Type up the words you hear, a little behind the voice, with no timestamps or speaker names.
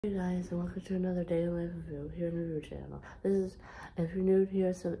Hey guys, and welcome to another day in life review here on the Review channel. This is, if you're new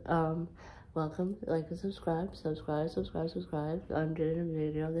here, so welcome, like and subscribe. I'm doing a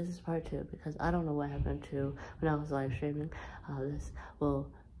video. This is part 2 because I don't know what happened to when I was live streaming. This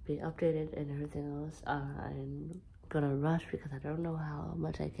will be updated and everything else. I'm gonna rush because I don't know how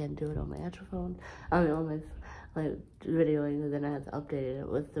much I can do it on my actual phone. I mean, on my videoing, and then I have to update it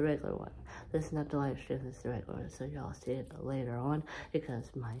with the regular one. This is not the live stream, this is the regular one, so y'all see it later on because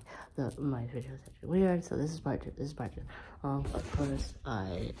my video is actually weird. So this is part 2. Of course,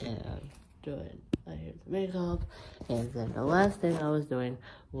 I am doing here's the makeup, and then the last thing I was doing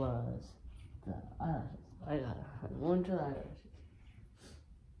was the eyelashes. I got one, two eyelashes.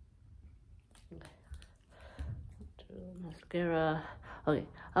 Mascara. Okay,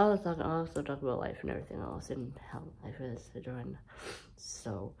 I also talk about life and everything else and how life is during.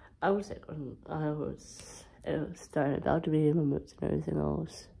 So I was sick. It was starting about to be in my moods and everything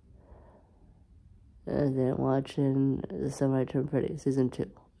else. And then watching The Summer I Turned Pretty season 2,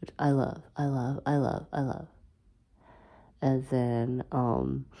 which I love. And then I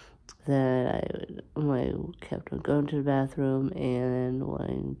kept on going to the bathroom and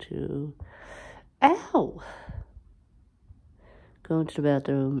wanting to, going to the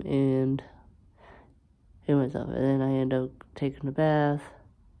bathroom and hit myself, and then I ended up taking a bath,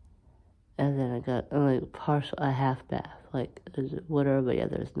 and then I got a half bath, like there's water, but yeah,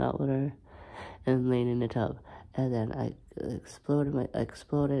 there's not water, and laying in the tub, and then I exploded,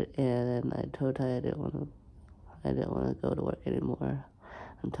 and then I told Ty I didn't want to go to work anymore.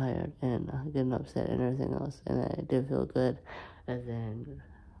 I'm tired and getting upset and everything else, and I did feel good, and then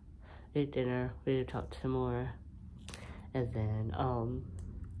ate dinner, we talked some more. And then,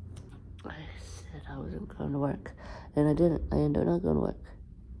 I said I wasn't going to work, and I didn't. I ended up not going to work.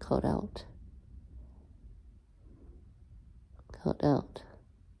 Called out.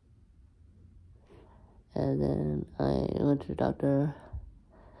 And then I went to the doctor,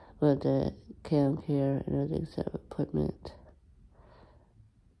 went to Cam Care, and everything, set up an appointment.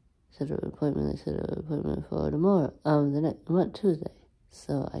 They set up an appointment for tomorrow, Tuesday.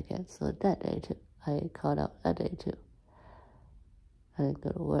 So I canceled that day too. I called out that day too. I didn't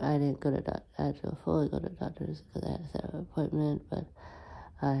go to work. I didn't fully go to the doctor's because I had to set up an appointment, but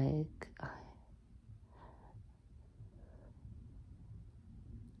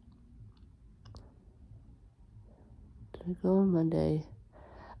did I go on Monday?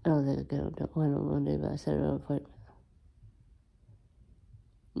 I don't think I went on Monday, but I set an appointment.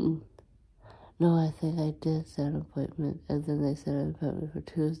 No, I think I did set an appointment, and then they set an appointment for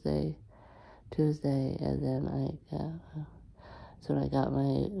Tuesday, and then so when I got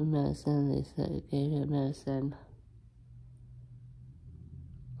my medicine, they said, gave me medicine,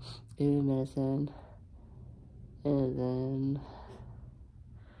 and then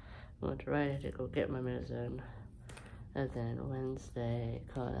I went to Rite to go get my medicine, and then Wednesday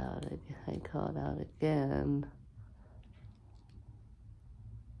I called out again,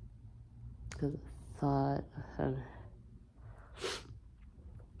 because I thought,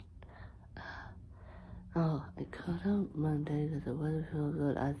 I called out Monday because it wasn't feeling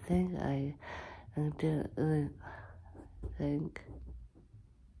good. I think I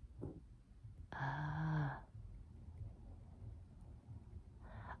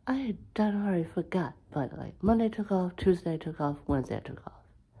already forgot, but like Monday took off, Tuesday took off, Wednesday I took off.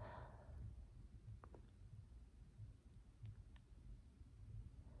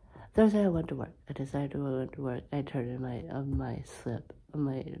 Thursday I went to work. I decided to go to work. I turned in my slip,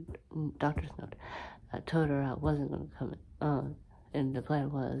 my doctor's note. I told her I wasn't going to come in, and the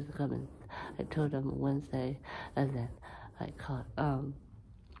plan was to come in. I told them Wednesday, and then I called,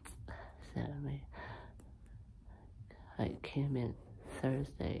 I came in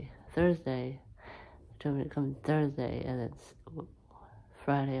Thursday, they told me to come in Thursday, and then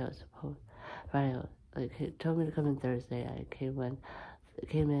Friday, he told me to come in Thursday. I came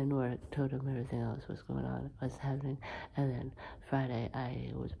in work, told him everything else was going on, what's happening, and then Friday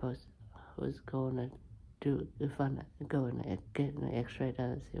I was going to go and get an x-ray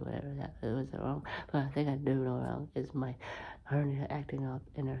done and see whatever that was wrong, but I think I do know wrong is my hernia acting up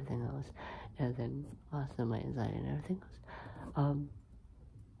and everything else, and then also my anxiety and everything else.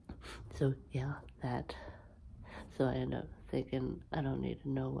 So yeah, so I end up thinking I don't need to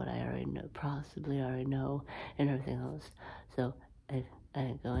know what I possibly already know and everything else, so I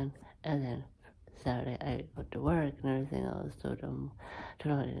didn't go in, and then Saturday I went to work and everything else, told them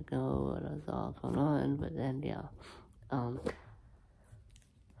I didn't go, what was all going on, but then yeah,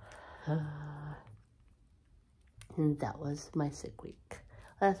 and that was my sick week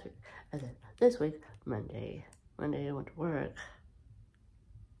last week. And then this week, Monday I went to work,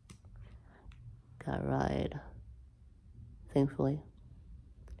 got a ride, thankfully.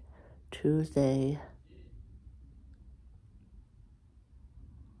 Tuesday,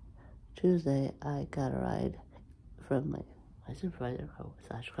 I got a ride from my supervisor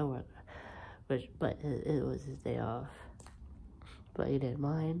 / coworker, but it was his day off, but he didn't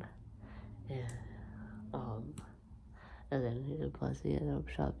mind, and then plus he ended up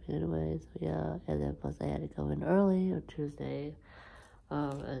shopping anyway, so yeah, and then plus I had to go in early on Tuesday,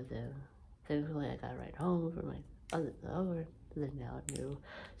 and then thankfully I got a ride home from my other then now new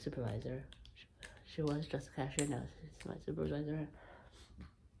supervisor. She was just a cashier, now she's my supervisor.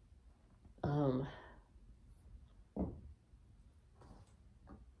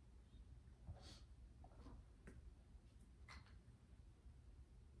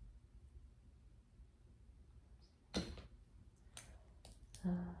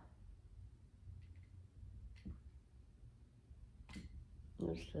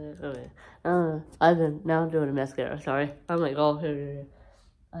 Okay. I've been now doing a mascara. Sorry, I'm like all here.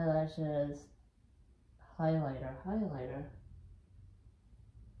 Eyelashes, highlighter,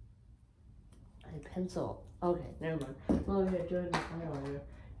 eye pencil. Okay, never mind. I'm over here doing the highlighter.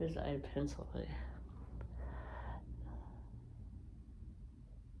 Here's the eye pencil. Okay.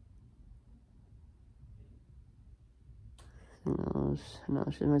 No,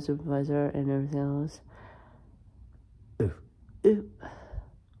 she's my supervisor and everything else. Ooh.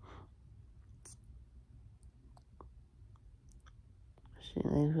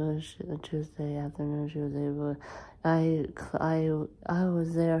 Tuesday afternoon, she was able. I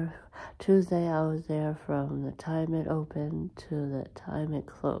was there. Tuesday, I was there from the time it opened to the time it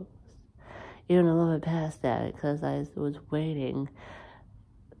closed. Even a little bit past that, because I was waiting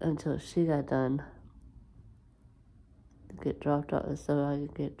until she got done to get dropped off, so I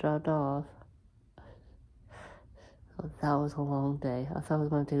could get dropped off. So that was a long day. I thought I was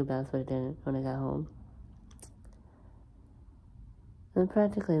going to take a bath, but I didn't when I got home. And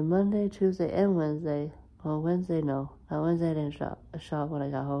practically Monday, Tuesday, and Wednesday. Well, Wednesday, no. Wednesday I didn't shop when I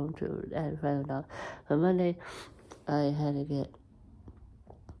got home to add $5. But Monday, I had to get.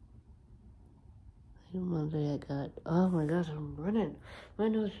 Monday I got. Oh my gosh, I'm running. My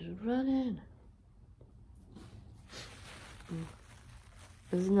nose is running.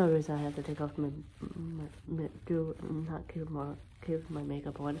 There's no reason I have to take off not keep my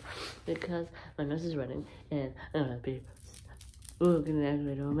makeup on, because my nose is running and I'm gonna be getting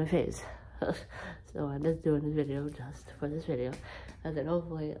aggravated on my face. So I'm just doing this video just for this video, and then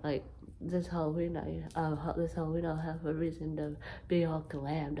hopefully like this Halloween I'll have a reason to be all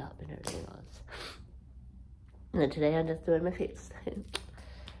glammed up and everything else. And then today I'm just doing my face.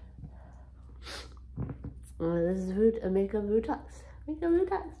 This is makeup Botox.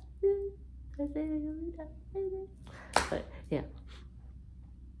 But yeah.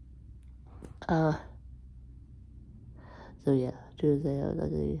 So yeah, Tuesday I was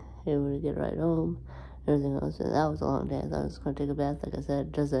actually able to get right home. Everything else, and that was a long day. I thought I was gonna take a bath, like I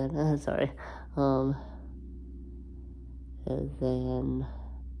said, just then. Sorry. And then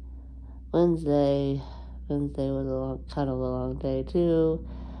Wednesday was kind of a long day too.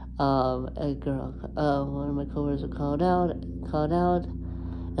 A girl, one of my coworkers called out,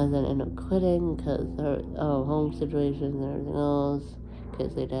 and then ended up quitting because her home situation and everything else.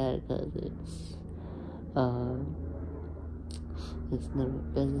 Because it's none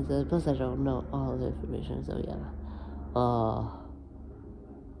of business. Plus, I don't know all the information, so yeah.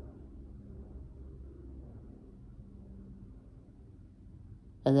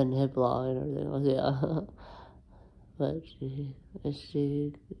 And then hip law and everything else, yeah. But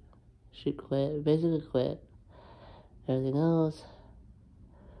she quit, basically quit. Everything else.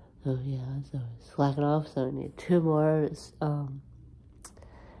 So yeah, so slacking off. So I need two more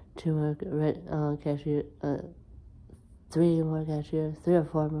cashier, 3 more cashiers, 3 or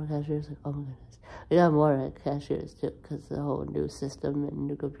 4 more cashiers. Like, oh my goodness, we got more cashiers too, because the whole new system and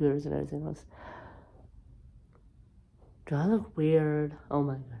new computers and everything else. Do I look weird? Oh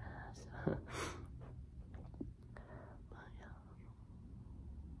my goodness.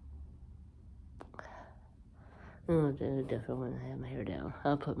 Oh, different when I have my hair down.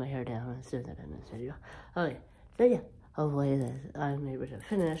 I'll put my hair down and do that in this video. Okay, so yeah, hopefully I'm able to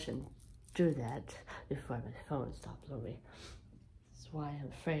finish and do that before my phone stops on me. This is why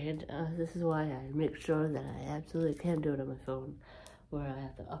I'm afraid. This is why I make sure that I absolutely can do it on my phone, where I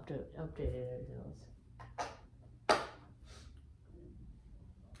have to update it and everything else.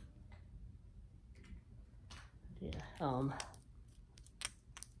 Yeah.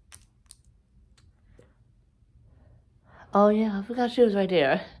 Oh yeah, I forgot she was right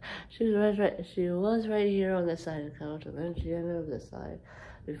there. She was right here on this side of the couch, and then she ended up this side.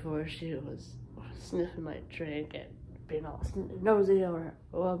 before she was sniffing my drink and being all nosy over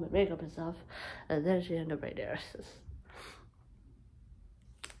all my makeup and stuff, and then she ended up right there.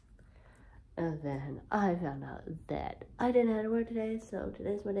 And then I found out that I didn't have to work today, so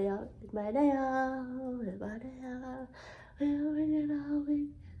today's my day off. It's my day off. It's my day off. It's my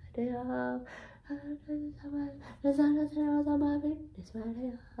day off. The sun is on my feet. It's my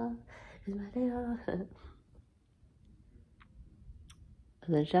day off. It's my day off.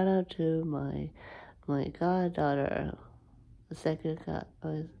 And then shout out to my goddaughter, the second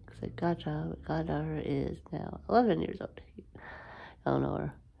godchild. My goddaughter is now 11 years old. I don't know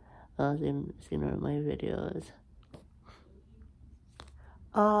her. I've seen her in my videos.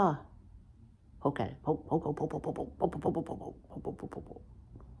 Okay.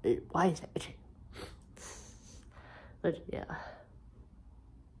 Why is it itchy? But yeah.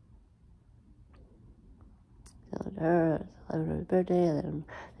 So her 11th birthday, and then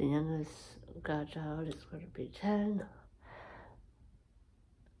the youngest godchild is going to be 10.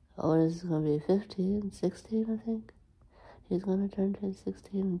 Oldest is going to be 15, 16, I think. He's going to turn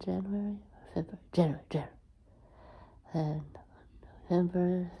 16 in January, or February, January. And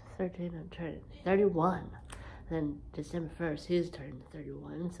November 13, I'm turning 31. Then December 1st, he's turning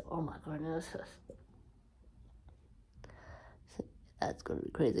 31. So, oh my goodness. So that's going to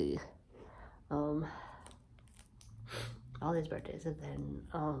be crazy. All these birthdays. And then,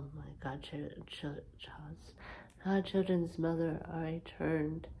 my godchildren's mother, I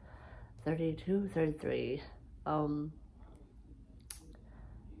turned 32, 33.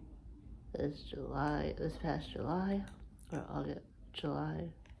 This past July, or August, June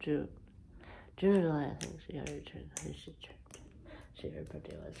or July, I think she already turned. Her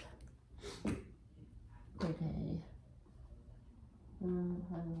birthday was. Okay.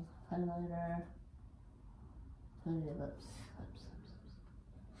 Highlighter. Lips.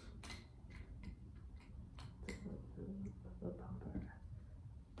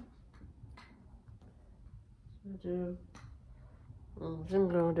 I'm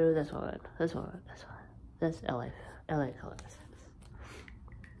gonna do this one. This LA colors.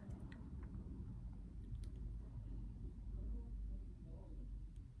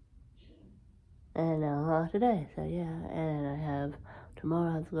 And today, so yeah, and I have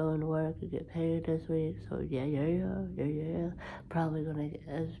tomorrow I have to go into work and get paid this week, so yeah. It's probably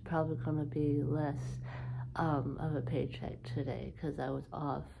gonna be less of a paycheck today because I was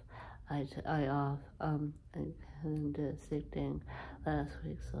off. I off and did a sick thing last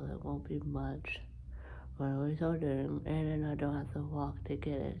week, so it won't be much. But I was ordering, and then I don't have to walk to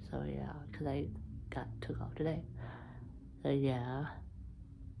get it, so yeah, because I took off today. So yeah.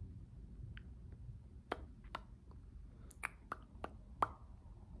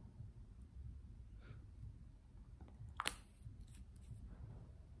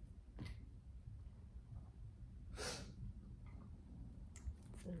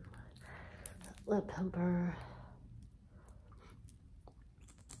 Lip pumper.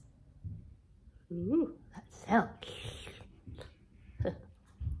 Ooh, that sound.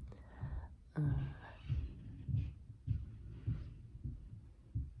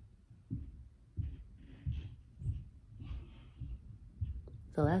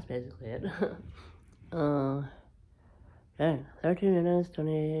 So that's basically it. 13 minutes,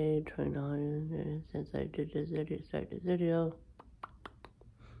 28, 29 since I did this video, started this video.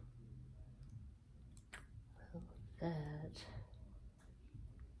 That.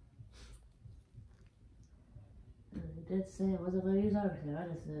 I did say I wasn't going to use everything. I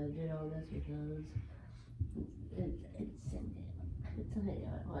just did all this because it's a video.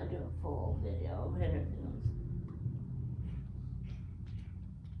 I want to do a full video of interviews.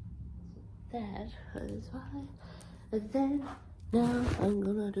 That is why. And then now I'm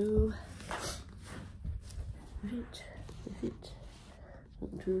gonna do feet.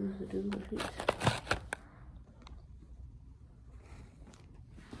 Do the feet.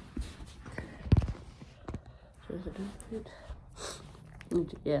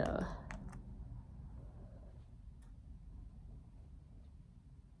 Yeah.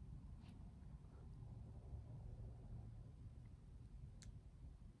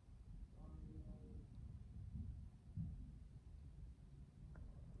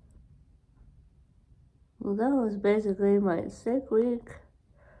 Well, that was basically my sick week.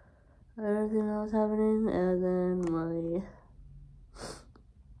 Everything else happening, and then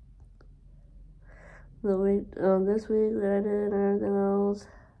the week, this week that I did and everything else.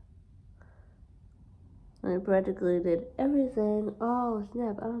 I practically did everything. Oh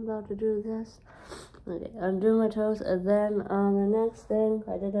snap, I'm about to do this. Okay, I'm doing my toes, and then the next thing,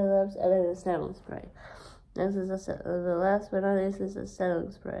 I did the lips, and then the styling spray. This is the last but not least is a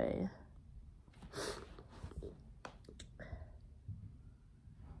setting spray.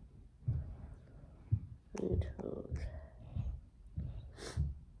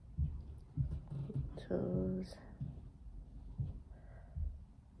 Toes.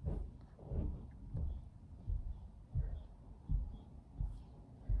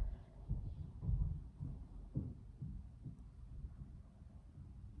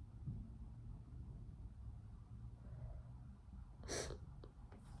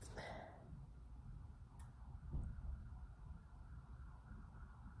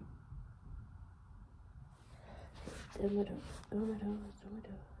 In my toes.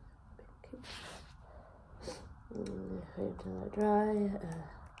 Wait until I dry,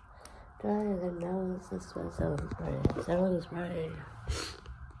 and then now it's just my setting spray. Setting spray.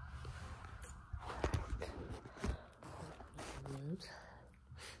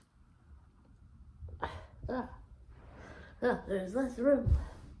 There's less room.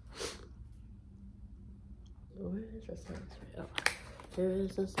 Where is the setting spray? Oh, here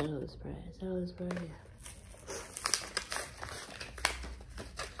is the setting spray. Setting spray.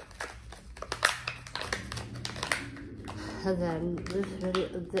 And then this video,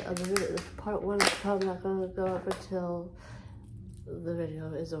 this part 1 is probably not going to go up until the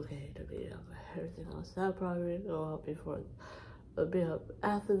video is okay to be up. Everything else that'll probably go up before it'll be up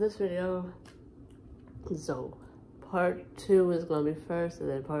after this video. So part 2 is going to be first,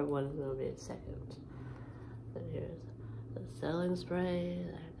 and then part 1 is going to be second. And here's the setting spray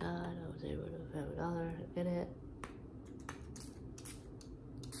that I got. I was able to have $1 to get it.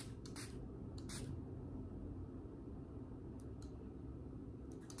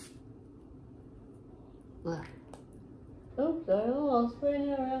 Oh, sorry, I'll spray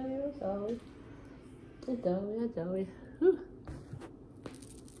it around you, sorry. Sorry. Whew.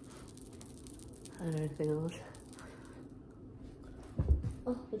 And everything else.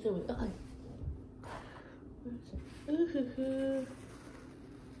 Oh, what's it? Okay.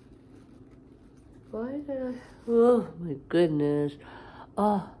 Why did I? Oh my goodness.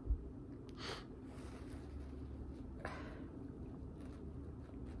 Oh.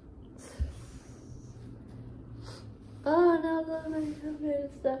 Oh, now that my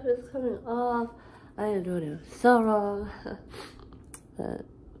stuff is coming off. I am doing it so wrong.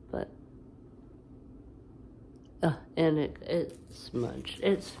 And it smudged.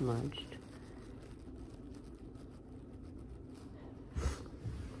 It smudged.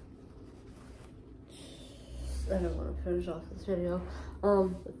 I don't want to finish off this video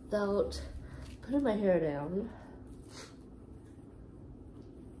without putting my hair down.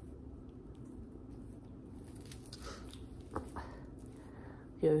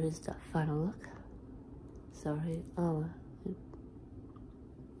 Here is the final look. Sorry, I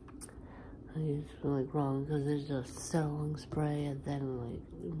used like wrong because there's just settling spray and then like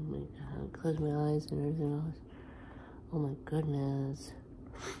close my eyes and everything else. Oh my goodness.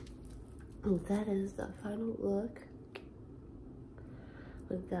 That is the final look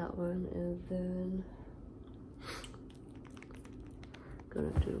with that one, and then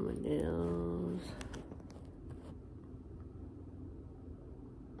gonna do my nails.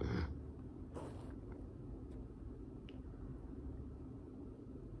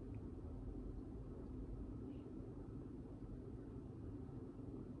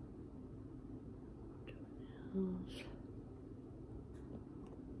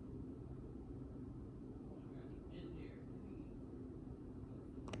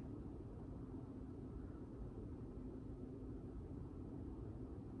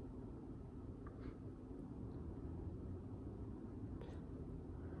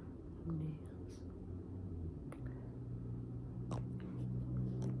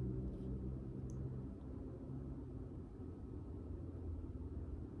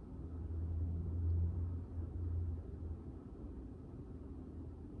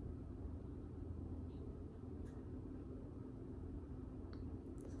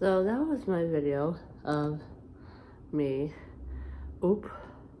 So that was my video of me,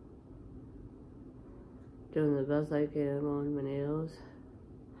 doing the best I can on my nails.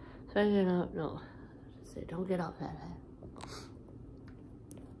 So I get up, no, say don't get up that high.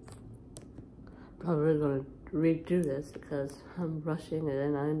 Probably gonna redo this because I'm rushing, and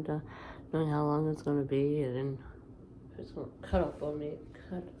then I'm not knowing how long it's gonna be, and then it's gonna cut up on me,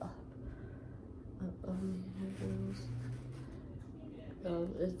 up on me.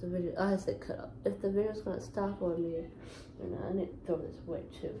 Is the video? I said cut up. If the video's gonna stop on me, then I need to throw this away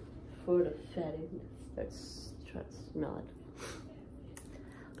too before the fatty starts trying to smell it.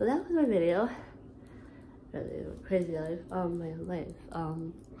 But that was my video. Really crazy life. My life.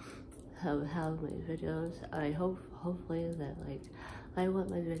 have my videos. I hopefully that like I want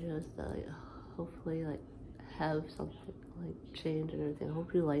my videos to like hopefully like have something like change and everything. I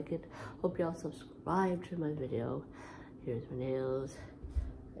hope you like it. Hope y'all subscribe to my video. Here's my nails,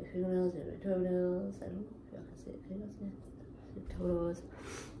 my fingernails, and my toenails. I don't know if y'all can see it. Can y'all see it? See toenails.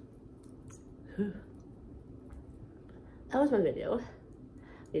 Whew. That was my video.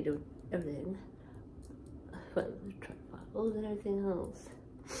 You do everything. But tripods and everything else.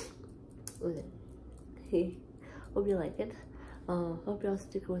 Okay. Hope you like it. Hope y'all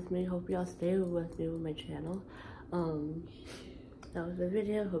stick with me. Hope y'all stay with me with my channel. That was my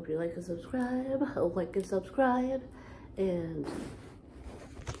video. Hope you like and subscribe. Like and subscribe. And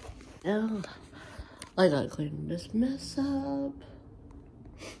oh, I gotta clean this mess up.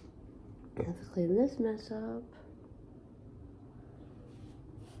 I have to clean this mess up.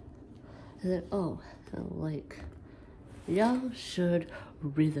 And then, oh, like, y'all should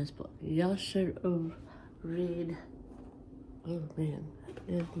read this book. Y'all should read. Oh man,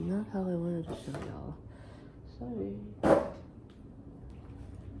 it's not how I wanted to show y'all. Sorry.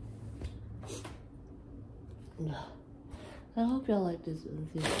 I hope y'all like this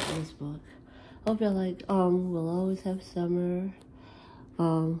book. I hope y'all like We'll Always Have Summer.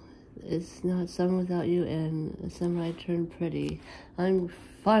 It's Not Summer Without You, and Summer I Turned Pretty. I'm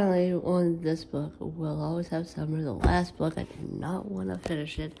finally on this book, We'll Always Have Summer. The last book, I did not want to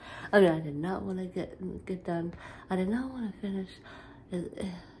finish it. I mean, I did not want to get done. I did not want to finish.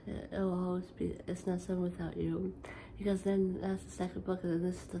 It'll always be It's Not Summer Without You, because then that's the second book, and then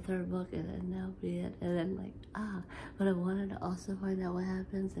this is the third book, and then that'll be it. And then like but I wanted to also find out what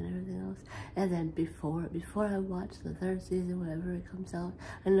happens and everything else. And then before I watch the third season, whenever it comes out,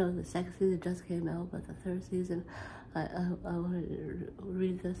 I know the second season just came out, but the third season, I wanted to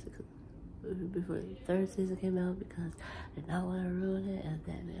read this before the third season came out, because I did not want to ruin it, and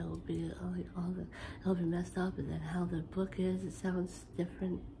then it'll be like it'll be messed up. And then how the book is, it sounds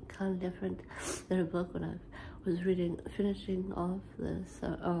different, kind of different than a book when I was finishing off this.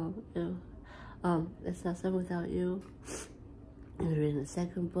 It's Not Summer Without You. I was reading the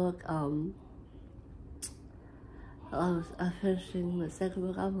second book. I was finishing the second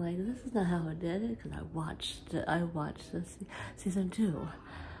book. I'm like, this is not how I did it, because I watched the season 2.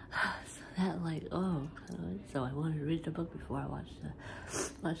 So that like, oh, so I wanted to read the book before I watched the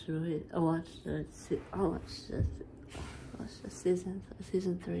movie. I watched the season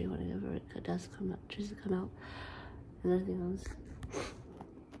 3 whenever it does come out, choose to come out, and everything else.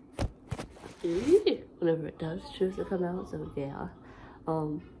 Whenever it does choose to come out, so yeah.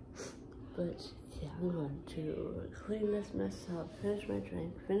 But yeah, I'm going to clean this mess up, finish my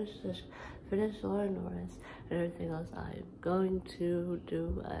drink, finish Laura Norris, and everything else. I'm going to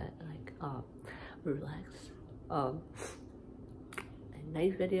do relax, a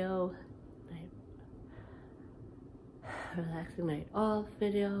night video, relaxing night off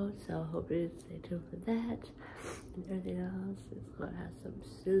video, so hope you stay tuned for that. And everything else is gonna have some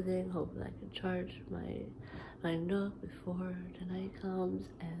soothing. Hopefully I can charge my Nook before the night comes,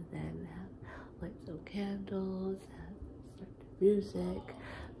 and then have like some candles, start the music,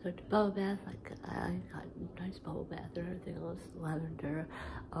 start the bubble bath. Like I got a nice bubble bath and everything else, lavender.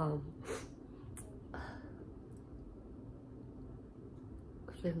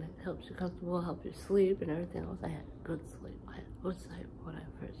 Thing that helps you comfortable, help you sleep, and everything else. I had good sleep. I had good sleep when I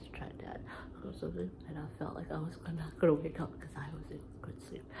first tried that, and I felt like I was not gonna wake up because I was in good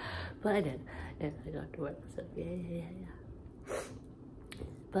sleep, but I did, and I got to work. So yeah.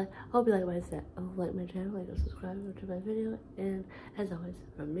 But I hope you like what I said. Like my channel, like and subscribe to my video, and as always,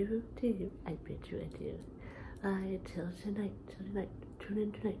 from me to you, I bid you adieu. Bye till tonight. Tune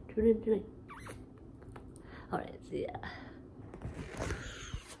in tonight. Alright, see ya.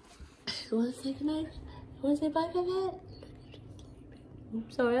 You wanna say goodnight? You wanna say bye, Pepette?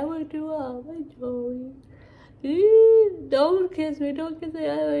 I'm sorry, I woke you up. Hi, Joey. Don't kiss me. Don't kiss me.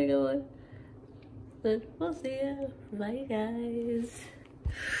 I wanna go on. But we'll see ya. Bye, guys.